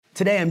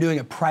Today I'm doing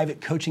a private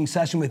coaching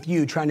session with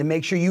you, trying to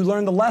make sure you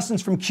learn the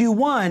lessons from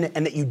Q1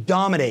 and that you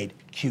dominate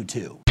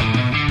Q2.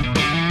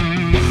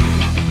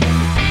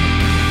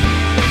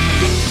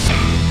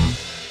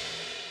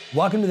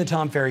 Welcome to the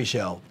Tom Ferry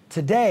Show.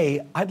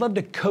 Today, I'd love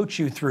to coach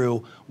you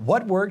through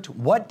what worked,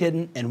 what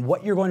didn't, and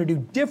what you're going to do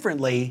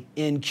differently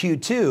in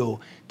Q2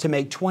 to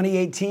make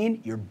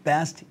 2018 your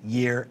best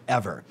year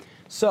ever.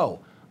 So,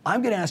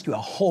 I'm going to ask you a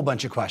whole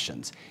bunch of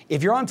questions.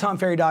 If you're on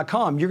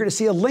TomFerry.com, you're going to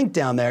see a link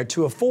down there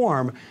to a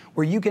form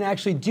where you can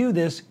actually do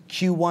this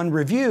Q1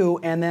 review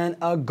and then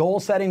a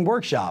goal-setting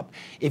workshop.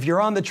 If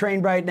you're on the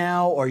train right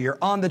now or you're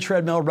on the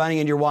treadmill running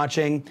and you're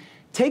watching,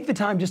 take the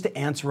time just to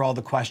answer all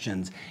the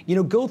questions.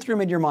 Go through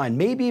them in your mind.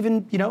 Maybe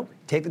even,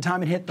 take the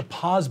time and hit the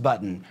pause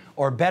button.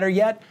 Or better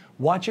yet,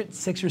 watch it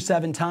 6 or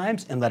 7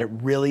 times and let it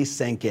really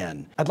sink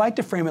in. I'd like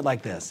to frame it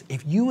like this.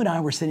 If you and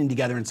I were sitting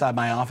together inside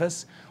my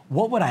office,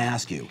 what would I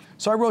ask you?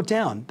 So I wrote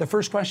down, the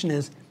first question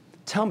is,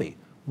 tell me,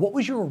 what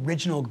was your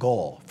original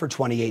goal for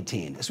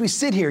 2018? As we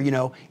sit here,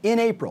 in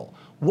April,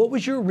 what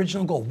was your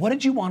original goal? What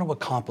did you want to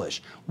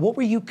accomplish? What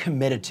were you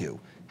committed to?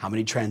 How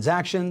many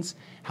transactions?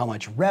 How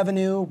much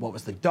revenue? What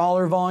was the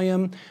dollar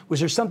volume? Was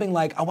there something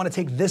like, I want to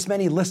take this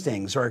many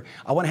listings, or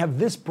I want to have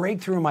this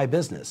breakthrough in my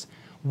business?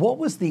 What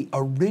was the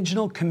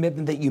original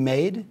commitment that you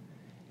made?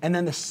 And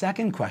then the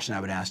second question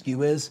I would ask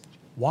you is,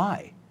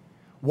 why?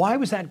 Why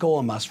was that goal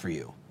a must for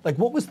you? Like,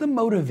 what was the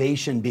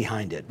motivation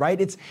behind it, right?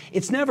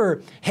 It's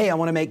never, hey, I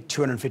want to make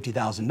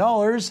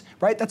 $250,000,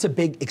 right? That's a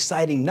big,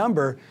 exciting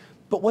number,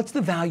 but what's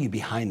the value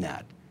behind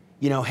that?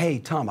 Hey,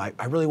 Tom, I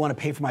really want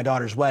to pay for my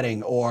daughter's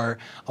wedding, or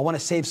I want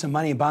to save some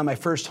money and buy my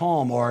first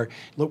home, or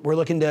we're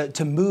looking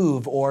to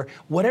move, or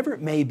whatever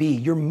it may be,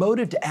 your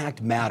motive to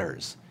act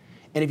matters.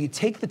 And if you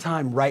take the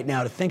time right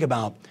now to think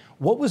about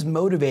what was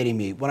motivating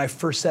me when I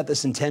first set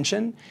this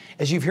intention,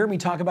 as you've heard me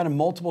talk about in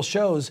multiple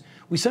shows,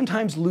 we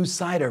sometimes lose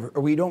sight of,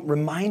 or we don't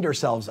remind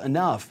ourselves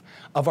enough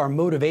of our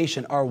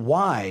motivation, our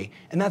why,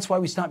 and that's why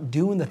we stop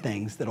doing the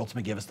things that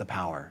ultimately give us the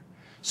power.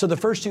 So the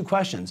first 2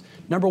 questions,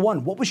 number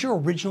 1, what was your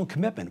original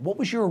commitment? What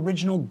was your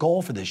original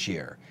goal for this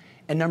year?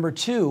 And number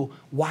 2,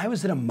 why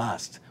was it a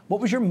must? What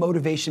was your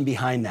motivation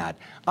behind that?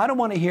 I don't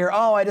want to hear,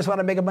 oh, I just want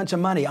to make a bunch of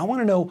money. I want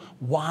to know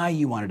why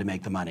you wanted to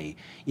make the money.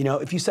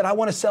 If you said, I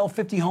want to sell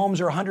 50 homes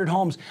or 100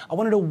 homes, I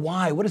want to know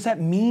why. What does that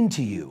mean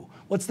to you?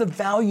 What's the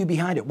value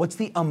behind it? What's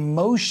the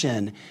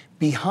emotion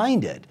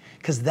behind it?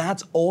 Because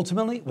that's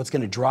ultimately what's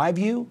going to drive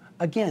you,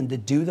 again, to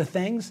do the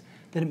things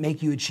that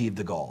make you achieve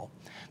the goal.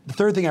 The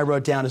third thing I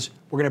wrote down is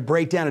we're going to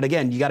break down it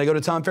again. You got to go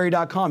to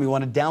TomFerry.com. You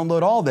want to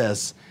download all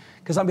this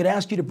because I'm going to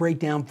ask you to break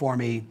down for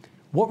me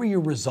what were your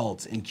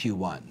results in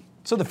Q1.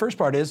 So the first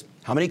part is,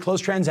 how many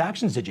closed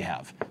transactions did you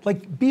have?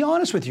 Like, be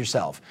honest with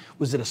yourself.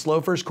 Was it a slow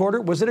first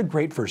quarter? Was it a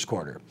great first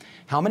quarter?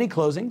 How many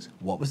closings?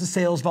 What was the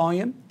sales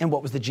volume? And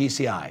what was the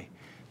GCI?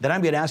 Then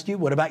I'm going to ask you,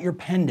 what about your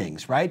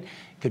pendings, right?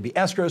 Could be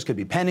escrows, could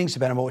be pendings,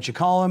 depending on what you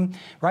call them,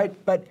 right?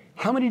 But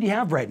how many do you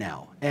have right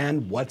now?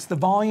 And what's the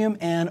volume?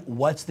 And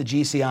what's the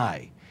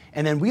GCI?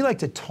 And then we like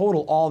to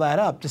total all that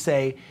up to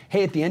say,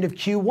 hey, at the end of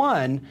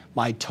Q1,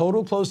 my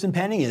total closed and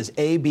pending is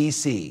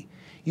ABC.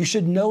 You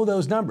should know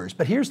those numbers.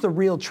 But here's the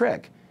real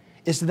trick,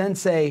 is to then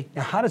say,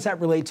 now how does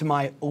that relate to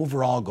my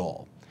overall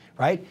goal,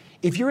 right?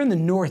 If you're in the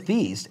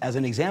Northeast, as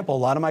an example, a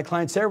lot of my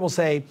clients there will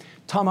say,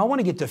 Tom, I want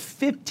to get to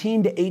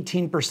 15 to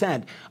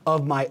 18%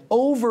 of my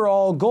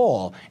overall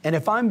goal. And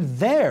if I'm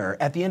there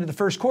at the end of the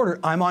first quarter,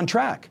 I'm on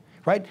track.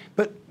 Right?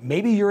 But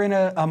maybe you're in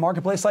a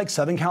marketplace like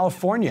Southern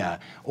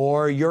California,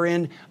 or you're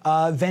in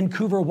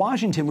Vancouver,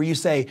 Washington, where you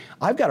say,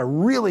 I've got to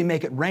really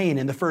make it rain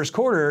in the first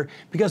quarter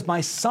because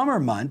my summer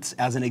months,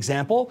 as an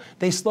example,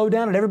 they slow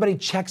down and everybody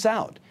checks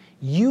out.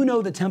 You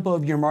know the tempo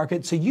of your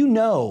market, so you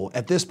know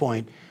at this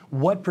point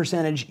what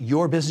percentage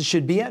your business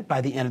should be at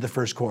by the end of the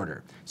first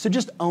quarter. So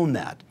just own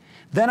that.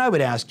 Then I would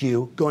ask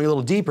you, going a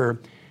little deeper,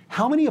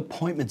 how many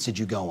appointments did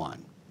you go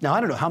on? Now, I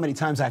don't know how many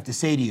times I have to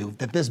say to you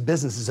that this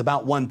business is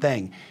about one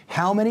thing.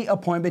 How many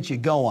appointments you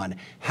go on,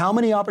 how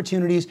many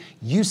opportunities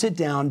you sit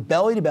down,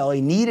 belly to belly,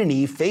 knee to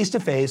knee, face to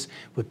face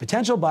with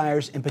potential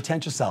buyers and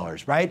potential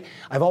sellers, right?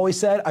 I've always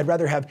said I'd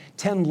rather have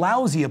 10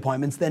 lousy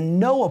appointments than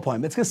no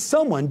appointments because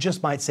someone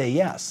just might say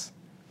yes.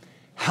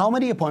 How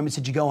many appointments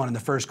did you go on in the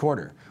first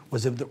quarter?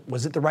 Was it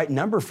the right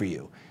number for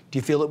you? Do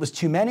you feel it was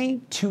too many,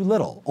 too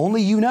little?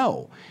 Only you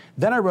know.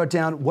 Then I wrote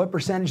down what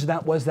percentage of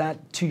that was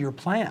that to your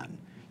plan.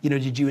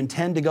 Did you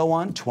intend to go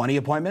on 20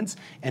 appointments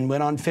and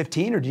went on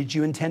 15, or did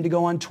you intend to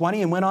go on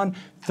 20 and went on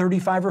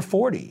 35 or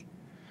 40?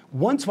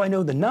 Once I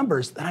know the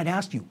numbers, then I'd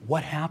ask you,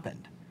 what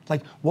happened?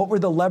 Like, what were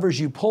the levers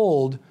you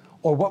pulled,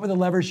 or what were the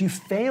levers you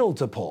failed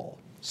to pull?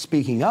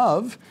 Speaking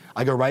of,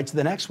 I go right to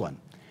the next one.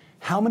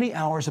 How many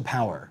hours of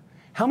power?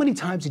 How many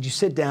times did you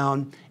sit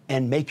down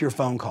and make your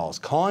phone calls,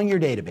 calling your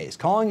database,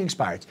 calling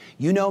expireds?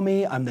 You know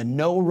me, I'm the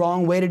no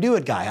wrong way to do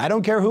it guy. I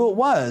don't care who it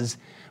was.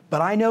 But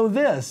I know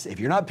this,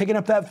 if you're not picking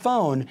up that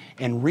phone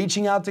and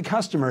reaching out to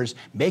customers,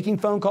 making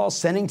phone calls,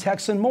 sending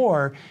texts and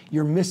more,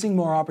 you're missing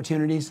more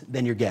opportunities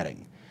than you're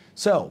getting.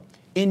 So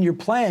in your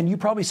plan, you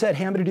probably said,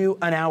 hey, I'm going to do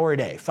an hour a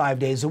day, 5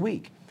 days a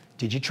week.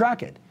 Did you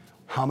track it?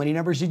 How many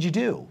numbers did you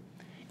do?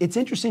 It's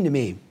interesting to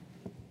me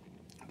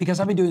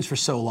because I've been doing this for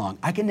so long.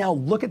 I can now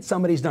look at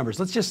somebody's numbers.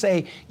 Let's just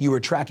say you were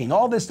tracking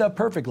all this stuff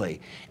perfectly.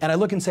 And I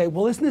look and say,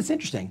 well, isn't this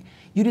interesting?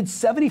 You did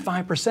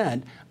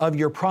 75% of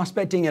your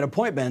prospecting and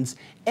appointments,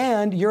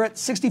 and you're at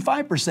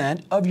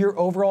 65% of your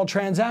overall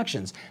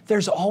transactions.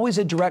 There's always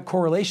a direct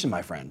correlation,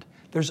 my friend.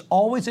 There's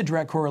always a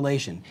direct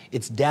correlation.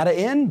 It's data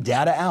in,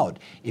 data out.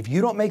 If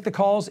you don't make the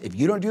calls, if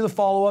you don't do the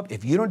follow-up,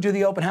 if you don't do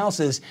the open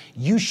houses,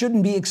 you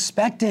shouldn't be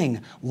expecting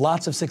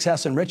lots of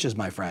success and riches,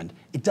 my friend.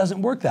 It doesn't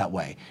work that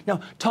way.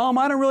 Now, Tom,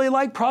 I don't really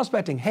like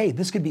prospecting. Hey,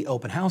 this could be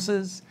open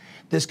houses.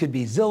 This could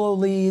be Zillow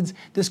leads.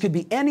 This could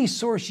be any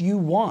source you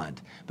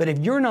want. But if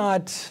you're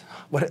not,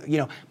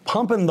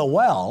 pumping the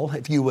well,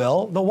 if you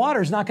will, the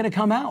water's not going to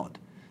come out.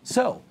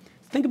 So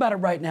think about it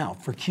right now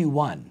for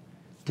Q1.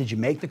 Did you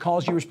make the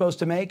calls you were supposed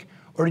to make?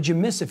 Or did you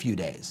miss a few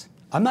days?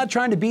 I'm not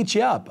trying to beat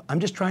you up. I'm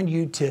just trying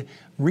you to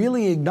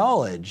really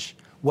acknowledge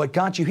what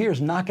got you here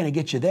is not going to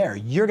get you there.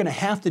 You're going to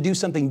have to do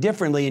something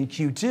differently in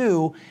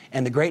Q2,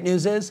 and the great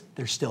news is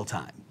there's still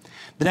time.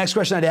 The next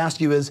question I'd ask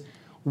you is,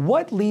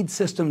 what lead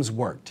systems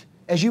worked?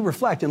 As you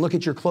reflect and look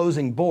at your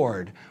closing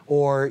board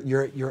or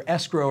your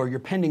escrow or your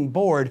pending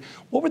board,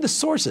 what were the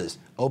sources?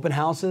 Open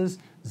houses,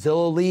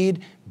 Zillow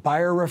lead,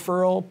 buyer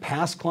referral,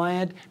 past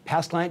client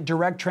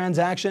direct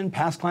transaction,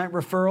 past client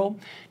referral.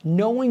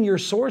 Knowing your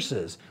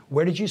sources,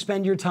 where did you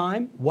spend your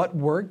time? What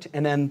worked?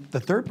 And then the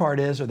third part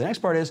is, or the next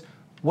part is,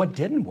 what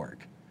didn't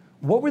work?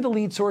 What were the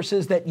lead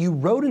sources that you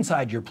wrote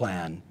inside your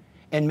plan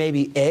and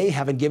maybe A,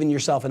 haven't given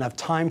yourself enough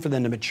time for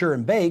them to mature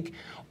and bake,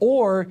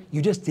 or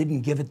you just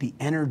didn't give it the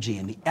energy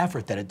and the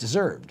effort that it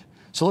deserved?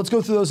 So let's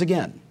go through those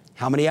again.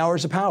 How many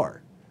hours of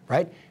power,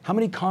 right? How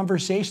many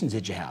conversations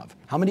did you have?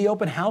 How many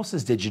open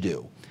houses did you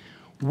do?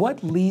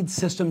 What lead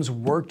systems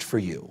worked for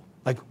you?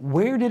 Like,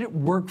 where did it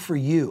work for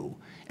you?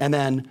 And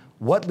then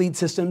what lead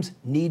systems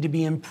need to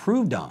be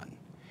improved on?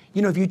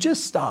 You know, if you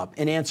just stop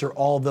and answer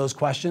all of those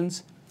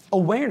questions,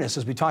 awareness,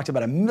 as we talked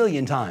about a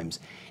million times,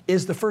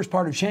 is the first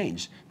part of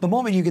change. The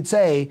moment you could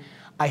say,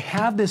 I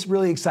have this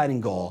really exciting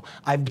goal,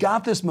 I've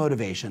got this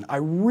motivation, I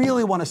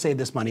really want to save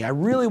this money, I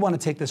really want to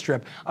take this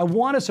trip, I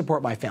want to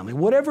support my family,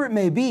 whatever it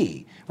may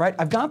be, right?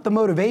 I've got the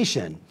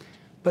motivation,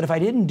 but if I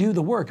didn't do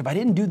the work, if I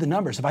didn't do the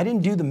numbers, if I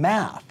didn't do the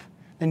math,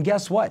 then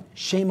guess what?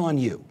 Shame on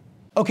you.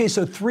 Okay,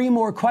 so 3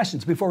 more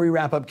questions before we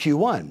wrap up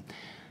Q1.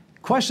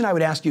 Question I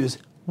would ask you is,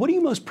 what are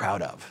you most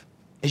proud of?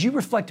 As you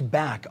reflect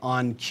back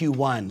on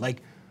Q1,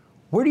 like,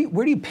 where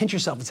do you pinch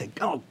yourself and say,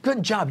 oh,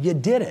 good job, you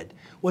did it?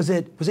 Was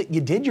it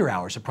you did your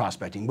hours of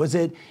prospecting? Was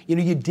it,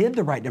 you did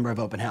the right number of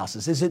open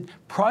houses? Is it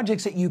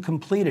projects that you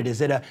completed?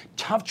 Is it a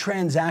tough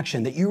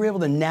transaction that you were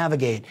able to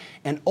navigate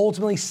and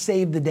ultimately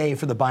save the day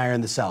for the buyer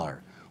and the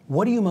seller?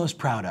 What are you most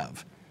proud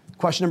of?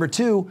 Question number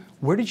 2,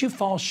 where did you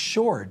fall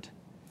short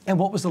and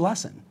what was the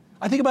lesson?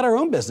 I think about our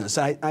own business.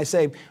 I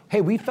say,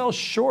 hey, we fell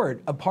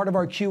short of part of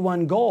our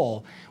Q1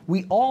 goal.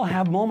 We all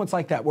have moments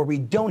like that where we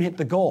don't hit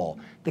the goal.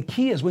 The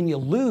key is when you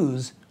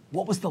lose,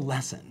 what was the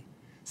lesson?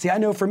 See, I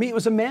know for me, it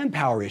was a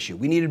manpower issue.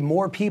 We needed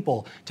more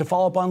people to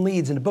follow up on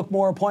leads and to book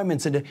more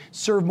appointments and to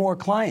serve more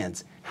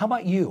clients. How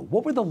about you?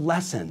 What were the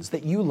lessons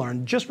that you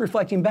learned just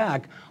reflecting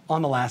back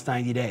on the last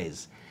 90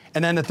 days?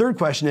 And then the third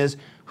question is,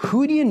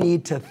 who do you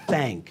need to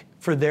thank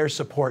for their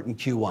support in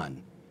Q1?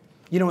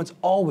 You know, it's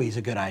always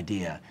a good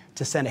idea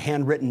to send a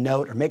handwritten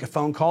note or make a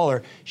phone call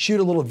or shoot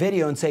a little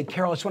video and say,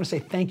 Carol, I just want to say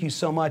thank you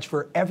so much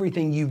for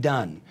everything you've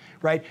done,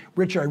 right?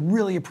 Richard, I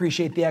really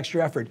appreciate the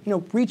extra effort. You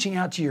know, reaching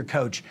out to your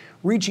coach,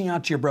 reaching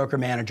out to your broker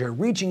manager,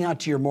 reaching out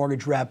to your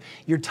mortgage rep,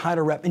 your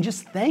title rep, and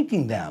just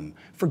thanking them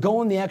for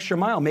going the extra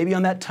mile, maybe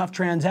on that tough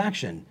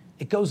transaction.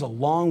 It goes a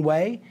long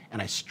way,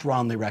 and I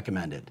strongly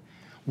recommend it.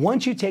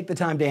 Once you take the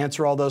time to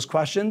answer all those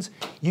questions,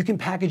 you can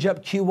package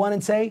up Q1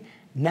 and say,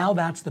 now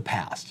that's the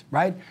past,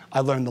 right?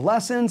 I learned the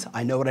lessons,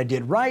 I know what I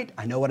did right,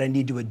 I know what I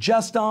need to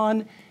adjust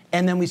on,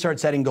 and then we start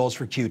setting goals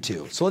for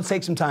Q2. So let's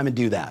take some time and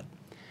do that.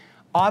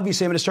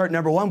 Obviously, I'm going to start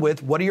number 1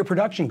 with, what are your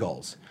production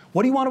goals?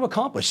 What do you want to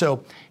accomplish?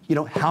 So,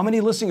 how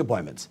many listing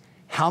appointments?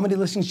 How many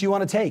listings do you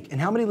want to take? And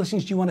how many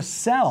listings do you want to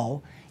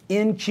sell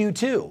in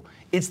Q2?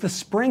 It's the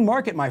spring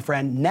market, my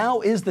friend.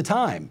 Now is the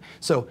time.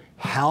 So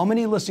how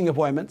many listing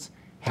appointments?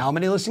 How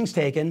many listings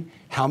taken,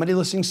 how many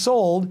listings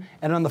sold,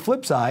 and on the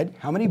flip side,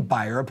 how many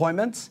buyer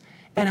appointments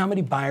and how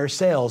many buyer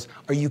sales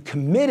are you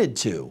committed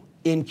to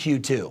in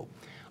Q2?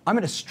 I'm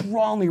going to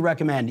strongly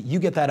recommend you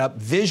get that up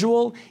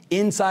visual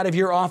inside of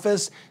your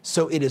office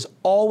so it is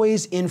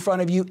always in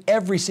front of you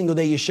every single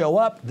day you show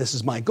up. This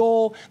is my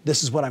goal.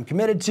 This is what I'm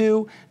committed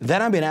to.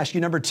 Then I'm going to ask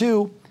you number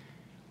 2,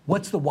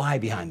 what's the why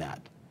behind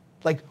that?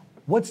 Like,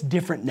 what's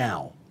different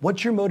now?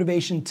 What's your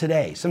motivation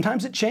today?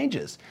 Sometimes it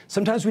changes.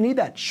 Sometimes we need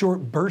that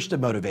short burst of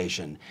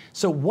motivation.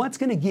 So what's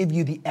going to give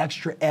you the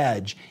extra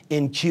edge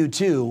in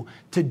Q2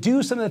 to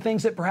do some of the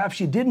things that perhaps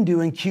you didn't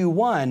do in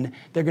Q1?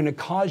 They're going to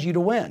cause you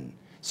to win.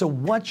 So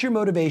what's your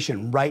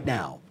motivation right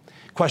now?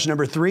 Question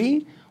number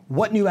 3,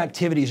 What new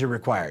activities are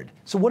required?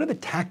 So what are the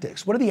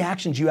tactics? What are the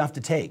actions you have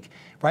to take,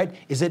 right?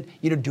 Is it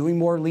doing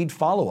more lead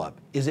follow-up?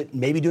 Is it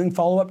maybe doing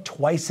follow-up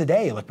twice a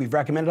day, like we've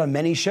recommended on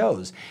many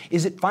shows?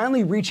 Is it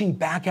finally reaching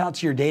back out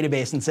to your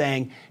database and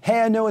saying,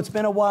 hey, I know it's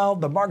been a while,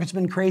 the market's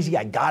been crazy,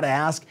 I gotta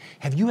ask,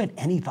 have you had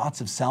any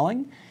thoughts of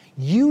selling?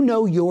 You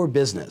know your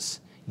business.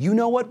 You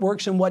know what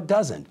works and what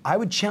doesn't. I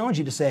would challenge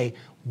you to say,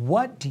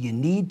 what do you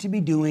need to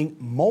be doing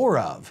more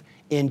of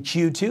in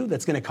Q2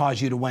 that's gonna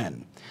cause you to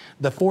win?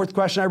 The fourth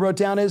question I wrote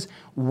down is,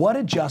 what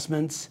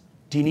adjustments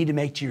do you need to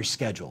make to your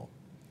schedule?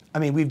 I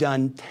mean, we've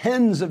done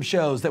tens of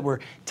shows that were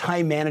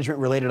time management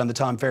related on the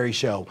Tom Ferry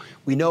Show.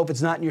 We know if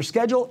it's not in your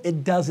schedule,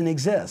 it doesn't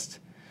exist.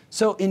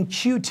 So in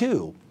Q2,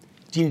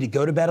 do you need to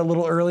go to bed a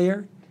little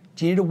earlier?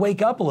 Do you need to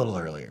wake up a little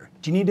earlier?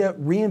 Do you need to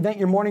reinvent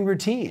your morning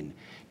routine?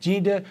 Do you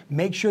need to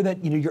make sure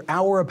that your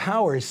hour of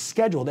power is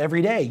scheduled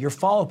every day? Your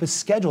follow-up is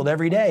scheduled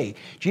every day?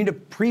 Do you need to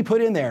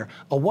pre-put in there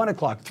a 1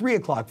 o'clock, 3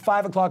 o'clock,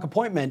 5 o'clock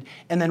appointment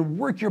and then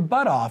work your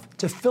butt off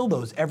to fill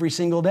those every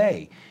single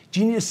day?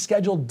 Do you need a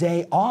scheduled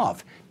day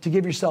off to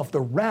give yourself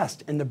the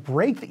rest and the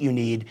break that you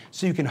need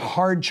so you can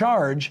hard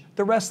charge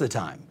the rest of the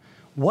time?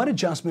 What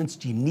adjustments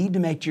do you need to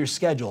make to your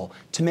schedule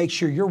to make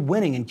sure you're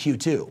winning in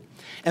Q2?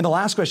 And the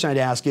last question I'd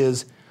ask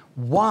is,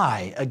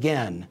 why,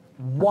 again,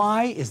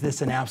 why is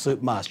this an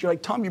absolute must? You're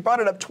like, Tom, you brought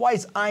it up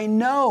twice. I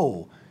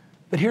know.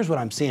 But here's what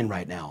I'm seeing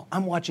right now.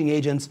 I'm watching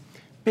agents.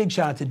 Big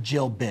shout out to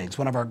Jill Biggs,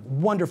 one of our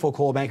wonderful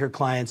Coldwell Banker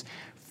clients.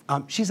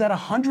 She's at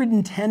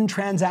 110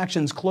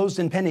 transactions closed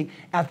and pending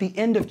at the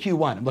end of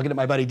Q1. I'm looking at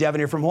my buddy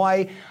Devin here from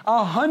Hawaii.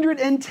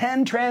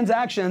 110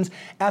 transactions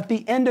at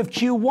the end of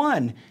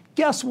Q1.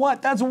 Guess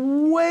what? That's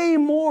way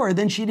more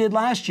than she did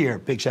last year.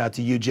 Big shout out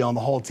to you, Jill, and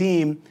the whole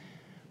team.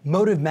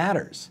 Motive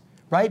matters.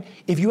 Right?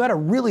 If you had a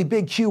really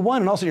big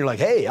Q1 and also you're like,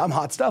 hey, I'm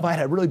hot stuff, I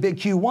had a really big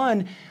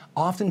Q1,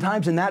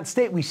 oftentimes in that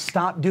state, we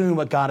stop doing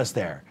what got us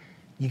there.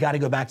 You got to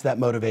go back to that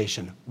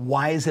motivation.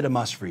 Why is it a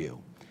must for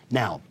you?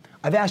 Now,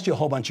 I've asked you a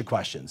whole bunch of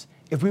questions.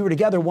 If we were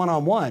together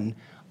one-on-one,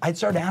 I'd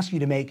start to ask you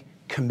to make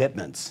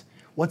commitments.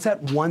 What's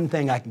that one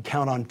thing I can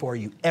count on for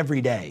you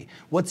every day?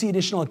 What's the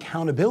additional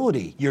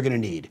accountability you're going to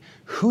need?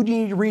 Who do you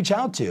need to reach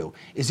out to?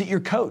 Is it your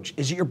coach?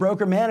 Is it your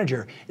broker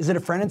manager? Is it a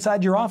friend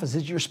inside your office?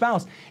 Is it your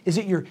spouse? Is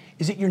it your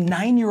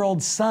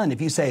 9-year-old son? If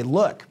you say,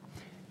 look,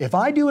 if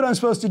I do what I'm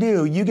supposed to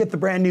do, you get the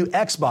brand new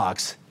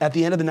Xbox at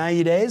the end of the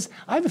 90 days,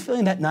 I have a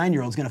feeling that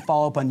 9-year-old is going to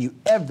follow up on you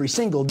every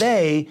single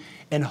day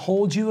and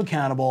hold you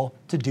accountable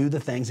to do the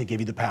things that give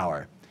you the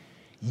power.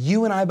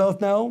 You and I both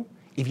know,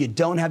 if you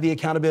don't have the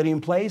accountability in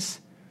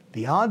place,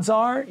 the odds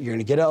are you're going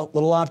to get a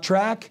little off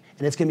track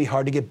and it's going to be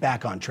hard to get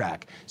back on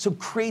track. So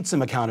create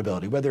some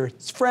accountability, whether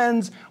it's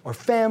friends or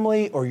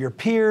family or your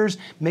peers.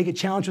 Make a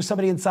challenge with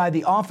somebody inside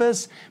the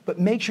office, but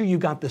make sure you've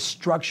got the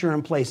structure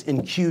in place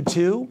in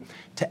Q2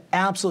 to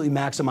absolutely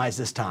maximize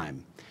this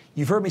time.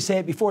 You've heard me say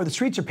it before, the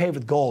streets are paved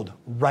with gold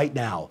right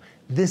now.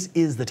 This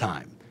is the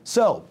time.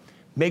 So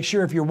make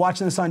sure if you're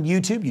watching this on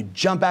YouTube, you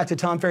jump back to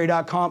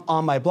tomferry.com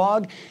on my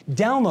blog,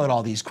 download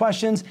all these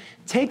questions,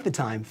 take the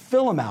time,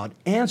 fill them out,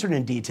 answer it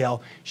in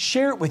detail,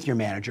 share it with your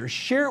manager,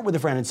 share it with a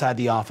friend inside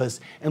the office,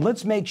 and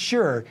let's make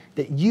sure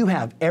that you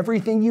have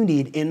everything you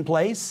need in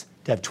place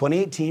to have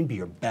 2018 be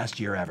your best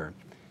year ever.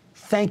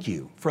 Thank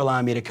you for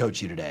allowing me to coach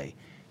you today.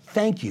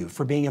 Thank you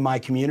for being in my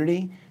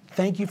community.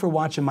 Thank you for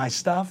watching my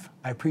stuff.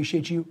 I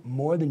appreciate you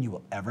more than you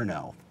will ever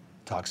know.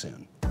 Talk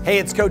soon. Hey,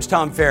 it's Coach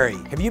Tom Ferry.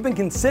 Have you been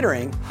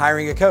considering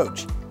hiring a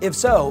coach? If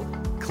so,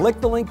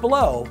 click the link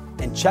below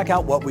and check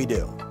out what we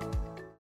do.